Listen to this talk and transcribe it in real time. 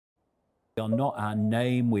We are not our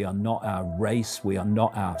name, we are not our race, we are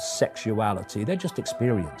not our sexuality. They're just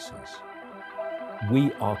experiences.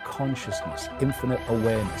 We are consciousness, infinite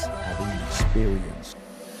awareness, having an experience.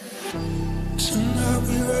 Tonight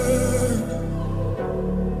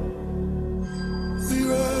we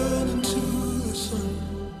run into the sun.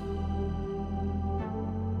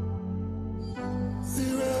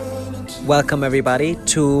 Welcome everybody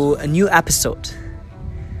to a new episode.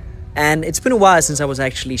 And it's been a while since I was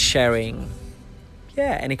actually sharing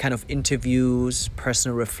any kind of interviews,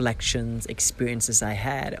 personal reflections, experiences I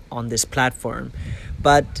had on this platform.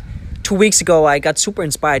 But 2 weeks ago I got super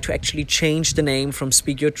inspired to actually change the name from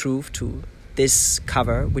Speak Your Truth to this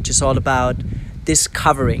cover, which is all about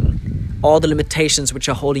discovering all the limitations which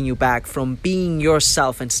are holding you back from being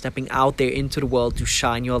yourself and stepping out there into the world to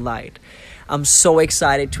shine your light. I'm so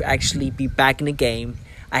excited to actually be back in the game.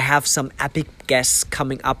 I have some epic guests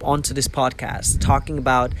coming up onto this podcast talking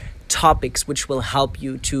about topics which will help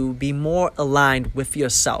you to be more aligned with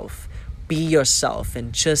yourself, be yourself,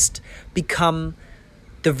 and just become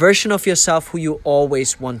the version of yourself who you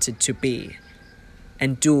always wanted to be,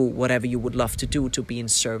 and do whatever you would love to do to be in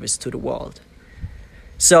service to the world.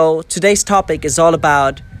 So today's topic is all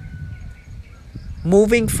about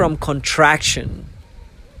moving from contraction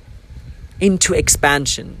into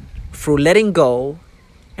expansion through letting go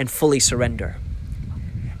and fully surrender.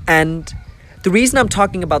 And the reason I'm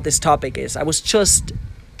talking about this topic is I was just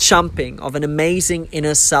jumping off an amazing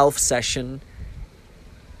inner self session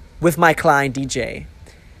with my client DJ.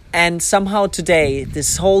 And somehow today,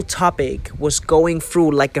 this whole topic was going through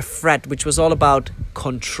like a thread, which was all about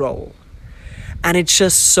control. And it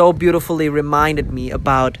just so beautifully reminded me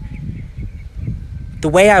about the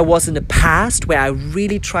way I was in the past, where I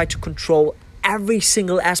really tried to control every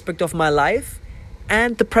single aspect of my life,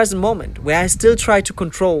 and the present moment, where I still try to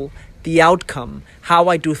control the outcome, how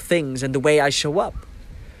I do things, and the way I show up.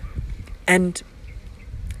 And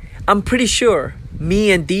I'm pretty sure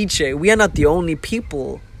me and DJ, we are not the only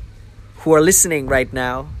people who are listening right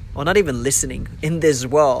now, or not even listening, in this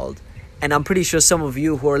world. And I'm pretty sure some of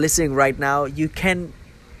you who are listening right now, you can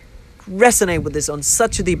resonate with this on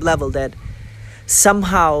such a deep level that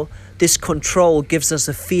somehow this control gives us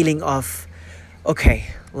a feeling of, okay,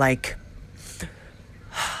 like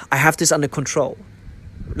I have this under control.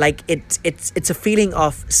 Like it's a feeling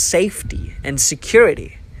of safety and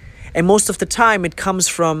security. And most of the time it comes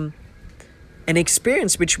from an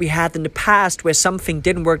experience which we had in the past where something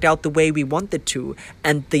didn't work out the way we wanted to,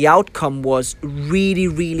 and the outcome was really,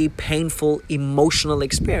 really painful, emotional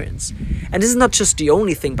experience. And this is not just the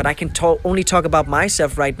only thing, but I can only talk about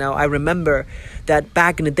myself right now. I remember that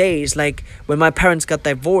back in the days, like when my parents got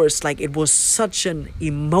divorced, like it was such an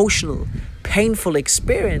emotional, painful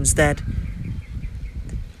experience that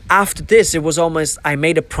after this, it was almost, I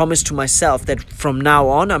made a promise to myself that from now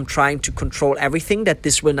on, I'm trying to control everything, that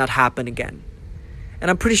this will not happen again. And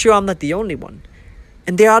I'm pretty sure I'm not the only one.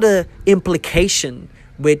 And there are the implications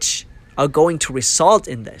which are going to result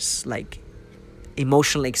in this, like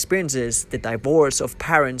emotional experiences, the divorce of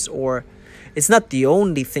parents, or it's not the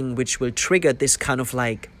only thing which will trigger this kind of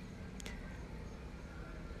like,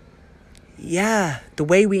 the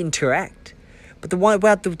way we interact. But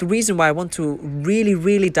the reason why I want to really,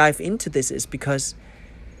 really dive into this is because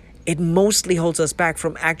it mostly holds us back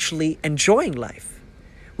from actually enjoying life.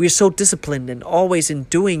 We are so disciplined and always in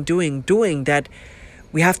doing that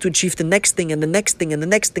we have to achieve the next thing and the next thing and the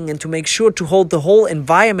next thing, and to make sure to hold the whole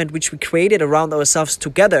environment which we created around ourselves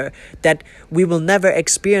together, that we will never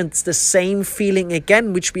experience the same feeling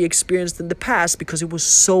again which we experienced in the past, because it was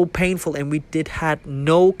so painful and we had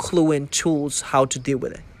no clue and tools how to deal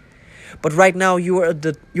with it. But right now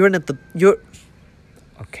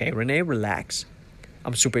okay, Renee, relax.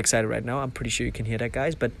 I'm super excited right now. I'm pretty sure you can hear that,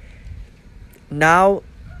 guys. But now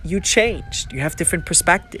you changed. You have different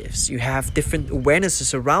perspectives. You have different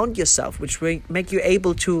awarenesses around yourself, which will make you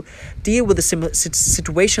able to deal with a similar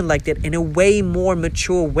situation like that in a way more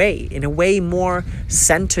mature way, in a way more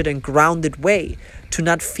centered and grounded way, to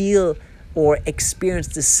not feel or experience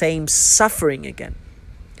the same suffering again.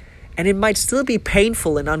 And it might still be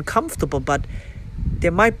painful and uncomfortable, but there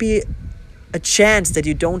might be a chance that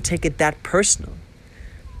you don't take it that personal.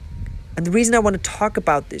 And the reason I want to talk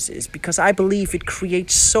about this is because I believe it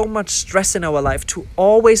creates so much stress in our life to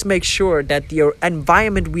always make sure that the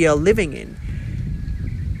environment we are living in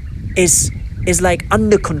is like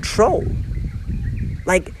under control.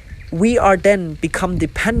 Like we are then become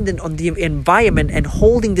dependent on the environment and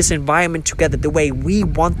holding this environment together the way we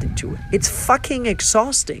want it to. It's fucking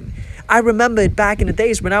exhausting. I remember it back in the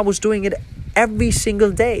days when I was doing it every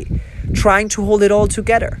single day, trying to hold it all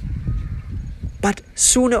together. But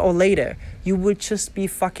sooner or later, you will just be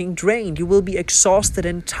fucking drained. You will be exhausted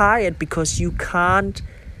and tired because you can't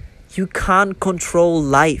control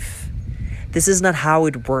life. This is not how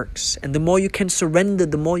it works. And the more you can surrender,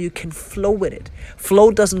 the more you can flow with it.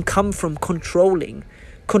 Flow doesn't come from controlling.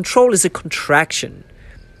 Control is a contraction.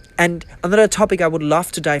 And another topic I would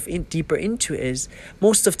love to dive deeper into is,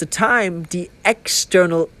 most of the time, the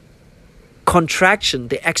external contraction,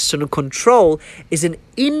 the external control is an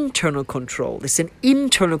internal control. It's an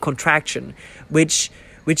internal contraction, which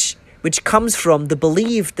comes from the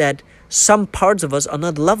belief that some parts of us are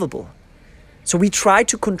not lovable. So we try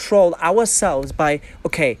to control ourselves by,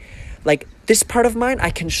 okay, like this part of mine, I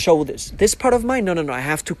can show this. This part of mine, no, I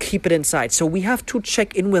have to keep it inside. So we have to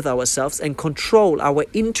check in with ourselves and control our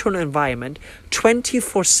internal environment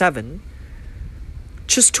 24/7,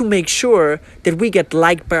 just to make sure that we get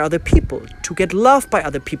liked by other people, to get loved by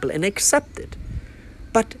other people and accepted.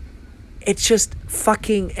 But it's just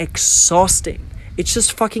fucking exhausting. It's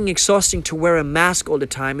just fucking exhausting to wear a mask all the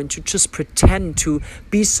time and to just pretend to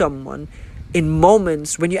be someone in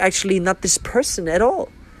moments when you're actually not this person at all.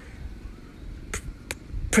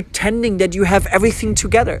 Pretending that you have everything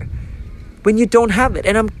together when you don't have it.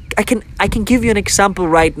 And I can give you an example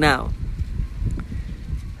right now.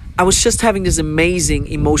 I was just having this amazing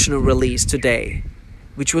emotional release today,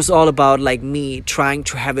 which was all about like me trying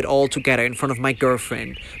to have it all together in front of my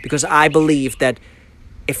girlfriend, because I believe that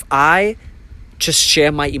if I just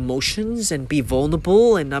share my emotions and be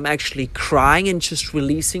vulnerable and I'm actually crying and just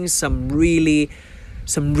releasing some really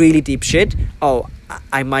deep shit,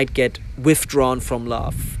 I might get withdrawn from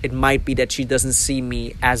love. It might be that she doesn't see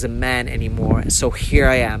me as a man anymore. So here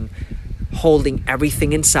I am, holding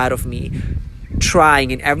everything inside of me, trying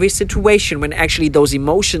in every situation when actually those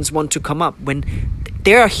emotions want to come up, when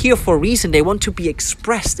they are here for a reason. They want to be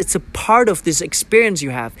expressed. It's a part of this experience you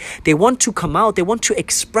have. They want to come out. They want to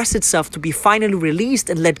express itself, to be finally released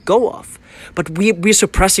and let go of. But we're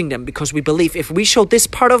suppressing them because we believe if we show this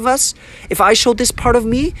part of us, if I show this part of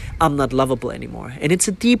me, I'm not lovable anymore. And it's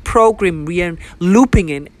a deep program we are looping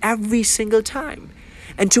in every single time.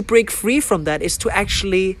 And to break free from that is to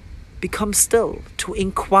actually become still, to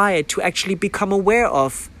inquire, to actually become aware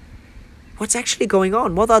of what's actually going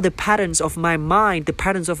on. What are the patterns of my mind, the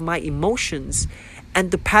patterns of my emotions, and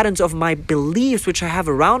the patterns of my beliefs which I have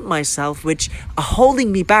around myself, which are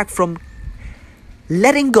holding me back from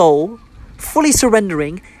letting go, fully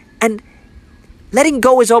surrendering. And letting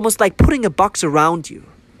go is almost like putting a box around you,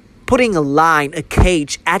 putting a line, a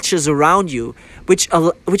cage, edges around you, which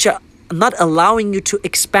are not allowing you to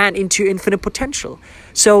expand into your infinite potential.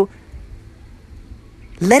 So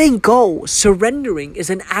letting go, surrendering, is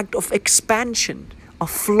an act of expansion, of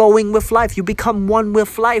flowing with life. You become one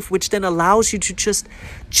with life, which then allows you to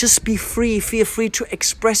just be free, feel free to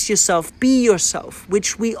express yourself, be yourself,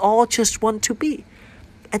 which we all just want to be.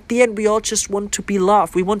 At the end, we all just want to be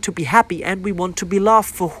loved. We want to be happy and we want to be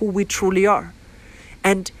loved for who we truly are.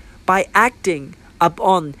 And by acting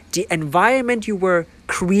upon the environment you were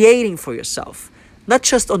creating for yourself, not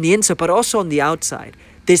just on the inside, but also on the outside,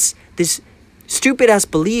 this stupid ass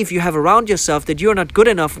belief you have around yourself that you're not good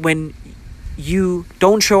enough when you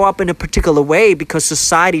don't show up in a particular way because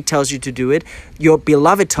society tells you to do it, your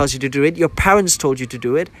beloved tells you to do it, your parents told you to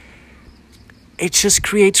do it. It just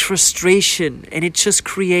creates frustration, and it just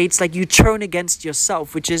creates like you turn against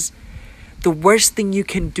yourself, which is the worst thing you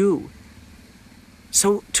can do.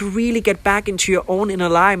 So to really get back into your own inner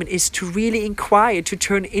alignment is to really inquire, to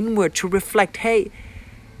turn inward, to reflect, hey,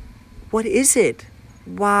 what is it?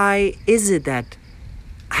 Why is it that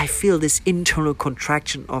I feel this internal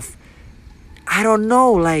contraction of, I don't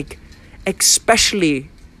know, like especially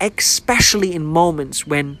in moments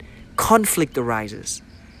when conflict arises.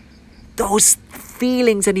 Those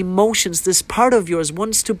feelings and emotions, this part of yours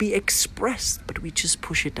wants to be expressed, but we just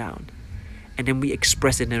push it down. And then we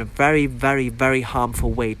express it in a very, very, very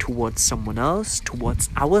harmful way towards someone else, towards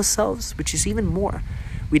ourselves, which is even more.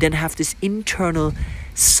 We then have this internal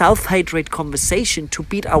self-hatred conversation to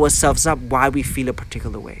beat ourselves up why we feel a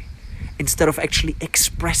particular way, instead of actually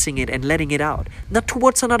expressing it and letting it out. Not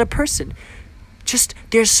towards another person. Just,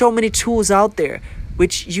 there's so many tools out there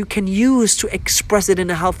which you can use to express it in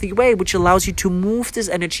a healthy way, which allows you to move this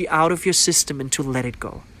energy out of your system and to let it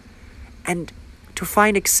go. And to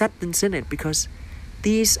find acceptance in it, because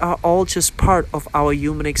these are all just part of our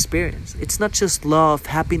human experience. It's not just love,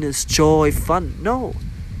 happiness, joy, fun. No.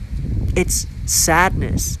 It's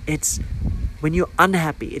sadness. It's when you're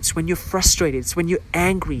unhappy. It's when you're frustrated. It's when you're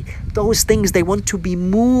angry. Those things, they want to be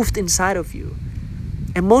moved inside of you.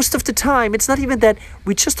 And most of the time, it's not even that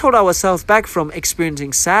we just hold ourselves back from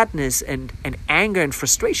experiencing sadness and anger and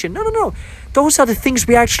frustration. No. those are the things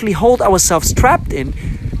we actually hold ourselves trapped in,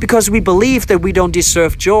 because we believe that we don't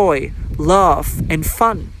deserve joy, love, and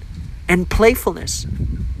fun, and playfulness.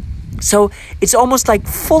 So it's almost like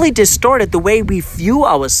fully distorted the way we view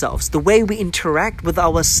ourselves, the way we interact with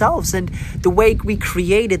ourselves, and the way we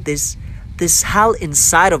created this hell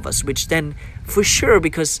inside of us, which then, for sure,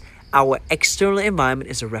 because our external environment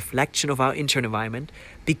is a reflection of our internal environment,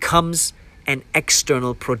 becomes an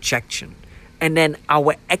external projection. And then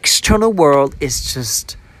our external world is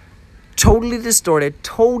just totally distorted,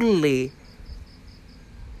 totally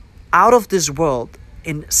out of this world,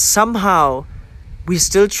 and somehow we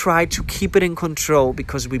still try to keep it in control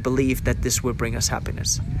because we believe that this will bring us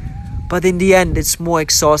happiness. But in the end, it's more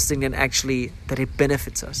exhausting than actually that it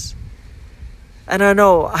benefits us. And I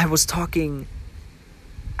know I was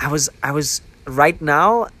right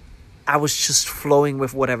now, I was just flowing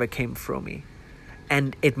with whatever came through me.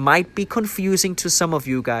 And it might be confusing to some of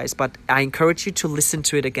you guys, but I encourage you to listen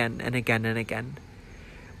to it again and again and again.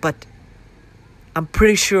 But I'm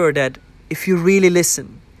pretty sure that if you really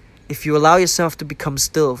listen, if you allow yourself to become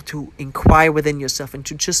still, to inquire within yourself and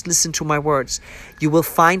to just listen to my words, you will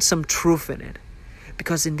find some truth in it.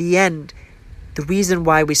 Because in the end, the reason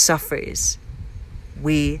why we suffer is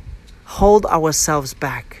we hold ourselves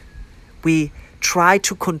back. We try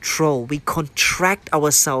to control. We contract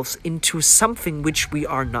ourselves into something which we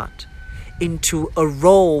are not, into a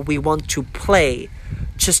role we want to play,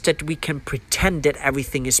 just that we can pretend that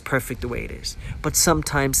everything is perfect the way it is. But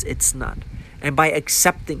sometimes it's not. And by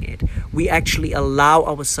accepting it, we actually allow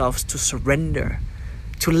ourselves to surrender.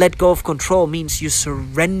 To let go of control means you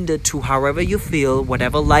surrender to however you feel,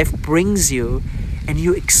 whatever life brings you, and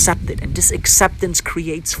you accept it. And this acceptance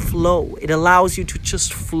creates flow. It allows you to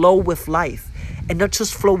just flow with life. And not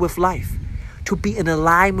just flow with life, to be in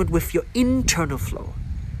alignment with your internal flow.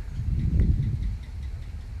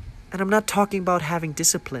 And I'm not talking about having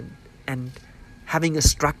discipline and having a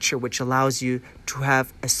structure which allows you to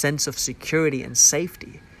have a sense of security and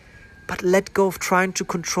safety. But let go of trying to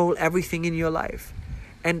control everything in your life.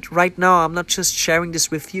 And right now, I'm not just sharing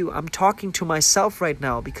this with you. I'm talking to myself right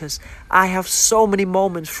now because I have so many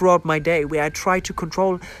moments throughout my day where I try to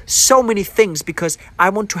control so many things because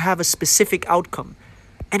I want to have a specific outcome.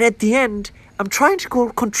 And at the end, I'm trying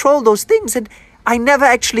to control those things and I never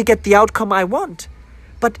actually get the outcome I want.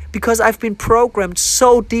 But because I've been programmed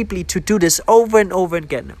so deeply to do this over and over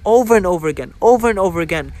again,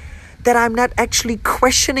 that I'm not actually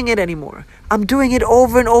questioning it anymore. I'm doing it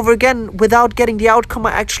over and over again without getting the outcome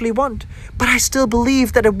I actually want. But I still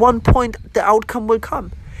believe that at one point the outcome will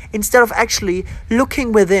come. Instead of actually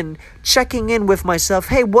looking within, checking in with myself,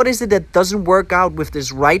 hey, what is it that doesn't work out with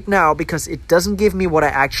this right now because it doesn't give me what I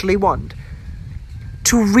actually want?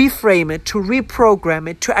 To reframe it, to reprogram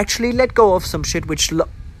it, to actually let go of some shit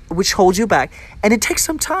which holds you back. And it takes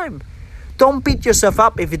some time. Don't beat yourself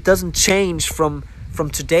up if it doesn't change from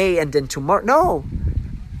today and then tomorrow. No,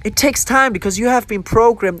 it takes time because you have been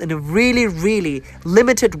programmed in a really, really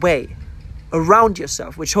limited way around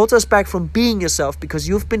yourself, which holds us back from being yourself because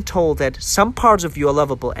you've been told that some parts of you are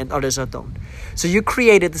lovable and others are don't. So you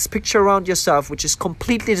created this picture around yourself which is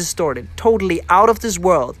completely distorted, totally out of this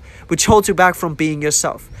world, which holds you back from being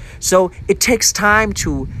yourself. So it takes time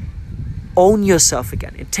to own yourself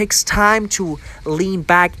again. It takes time to lean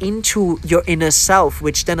back into your inner self,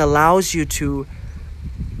 which then allows you to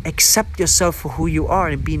accept yourself for who you are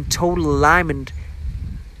and be in total alignment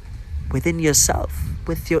within yourself,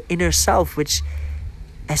 with your inner self, which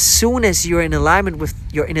as soon as you're in alignment with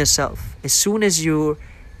your inner self, as soon as you're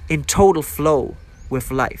in total flow with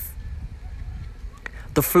life,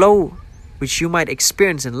 the flow which you might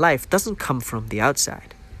experience in life doesn't come from the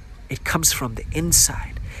outside. It comes from the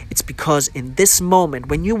inside. It's because in this moment,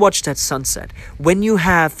 when you watch that sunset, when you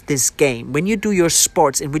have this game, when you do your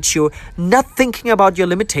sports in which you're not thinking about your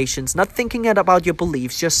limitations, not thinking about your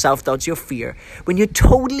beliefs, your self-doubts, your fear, when you're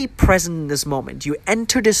totally present in this moment, you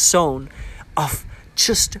enter this zone of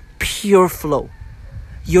just pure flow.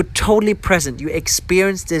 You're totally present. You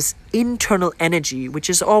experience this internal energy, which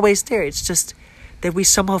is always there. It's just that we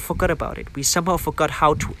somehow forgot about it. We somehow forgot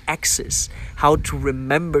how to access, how to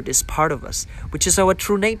remember this part of us, which is our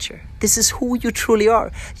true nature. This is who you truly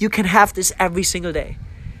are. You can have this every single day.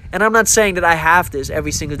 And I'm not saying that I have this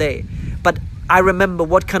every single day, but I remember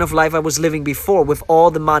what kind of life I was living before with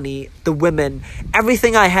all the money, the women,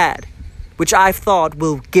 everything I had, which I thought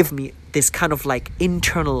will give me this kind of like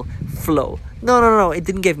internal flow. No, it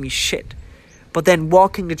didn't give me shit. But then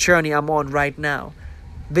walking the journey I'm on right now,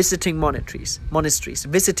 visiting monasteries,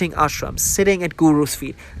 visiting ashrams, sitting at guru's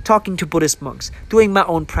feet, talking to Buddhist monks, doing my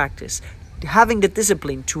own practice, having the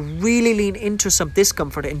discipline to really lean into some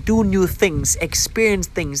discomfort and do new things, experience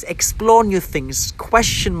things, explore new things,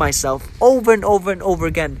 question myself over and over and over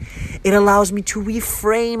again, it allows me to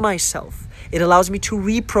reframe myself. It allows me to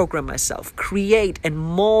reprogram myself, create and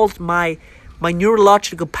mold my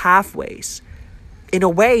neurological pathways in a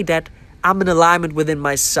way that I'm in alignment within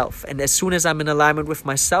myself. And as soon as I'm in alignment with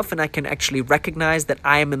myself and I can actually recognize that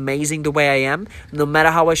I am amazing the way I am, no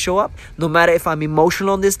matter how I show up, no matter if I'm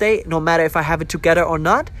emotional on this day, no matter if I have it together or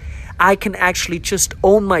not, I can actually just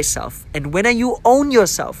own myself. And when you own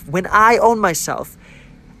yourself, when I own myself,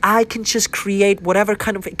 I can just create whatever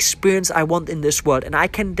kind of experience I want in this world. And I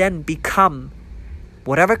can then become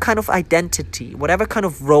whatever kind of identity, whatever kind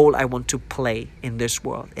of role I want to play in this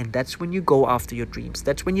world. And that's when you go after your dreams.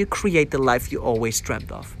 That's when you create the life you always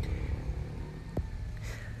dreamt of.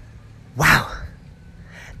 Wow.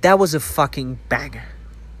 That was a fucking banger.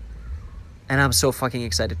 And I'm so fucking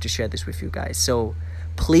excited to share this with you guys. So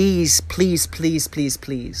please, please, please, please,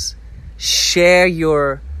 please share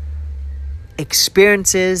your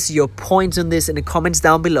experiences, your points on this in the comments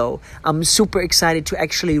down below. I'm super excited to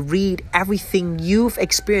actually read everything you've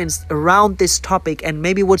experienced around this topic and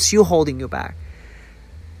maybe what's you holding you back.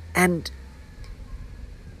 And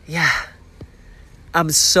yeah,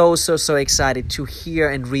 I'm so excited to hear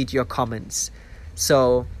and read your comments.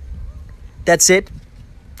 So that's it.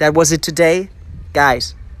 That was it today.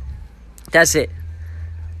 Guys, that's it.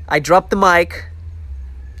 I dropped the mic.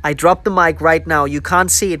 Right now. You can't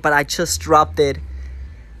see it, but I just dropped it.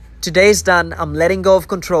 Today's done. I'm letting go of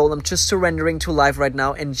control. I'm just surrendering to life right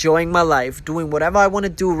now, enjoying my life, doing whatever I want to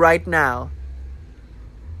do right now.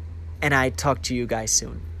 And I talk to you guys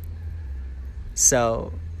soon.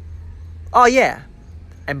 So, oh yeah.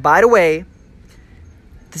 And by the way,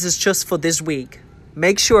 this is just for this week.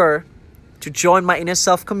 Make sure to join my Inner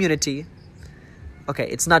Self community. Okay,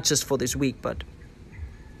 it's not just for this week, but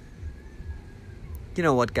you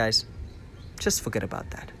know what, guys? Just forget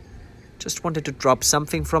about that. Just wanted to drop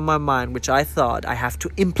something from my mind, which I thought I have to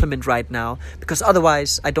implement right now, because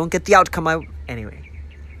otherwise I don't get the outcome Anyway,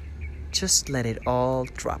 just let it all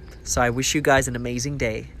drop. So I wish you guys an amazing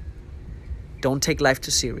day. Don't take life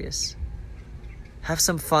too serious. Have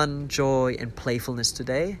some fun, joy, and playfulness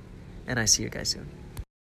today. And I see you guys soon.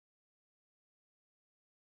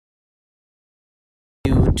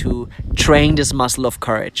 To train this muscle of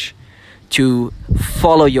courage, to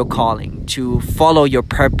follow your calling, to follow your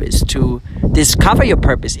purpose, to discover your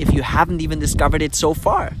purpose if you haven't even discovered it so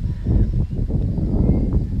far.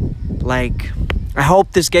 Like, I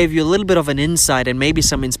hope this gave you a little bit of an insight and maybe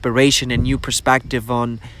some inspiration and new perspective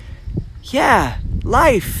on, yeah,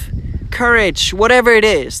 life, courage, whatever it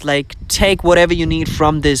is. Like, take whatever you need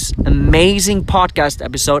from this amazing podcast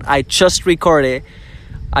episode I just recorded.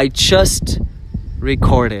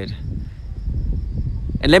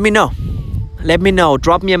 And let me know.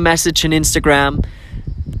 Drop me a message on Instagram.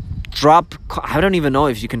 I don't even know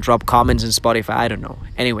if you can drop comments on Spotify. I don't know.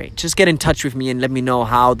 Anyway, just get in touch with me and let me know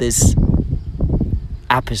how this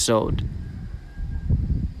episode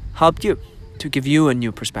helped you, to give you a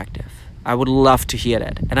new perspective. I would love to hear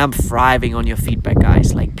that. And I'm thriving on your feedback,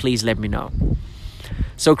 guys. Like, please let me know.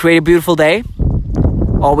 So create a beautiful day.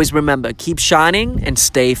 Always remember, keep shining and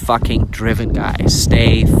stay fucking driven, guys.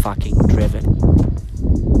 Stay fucking driven.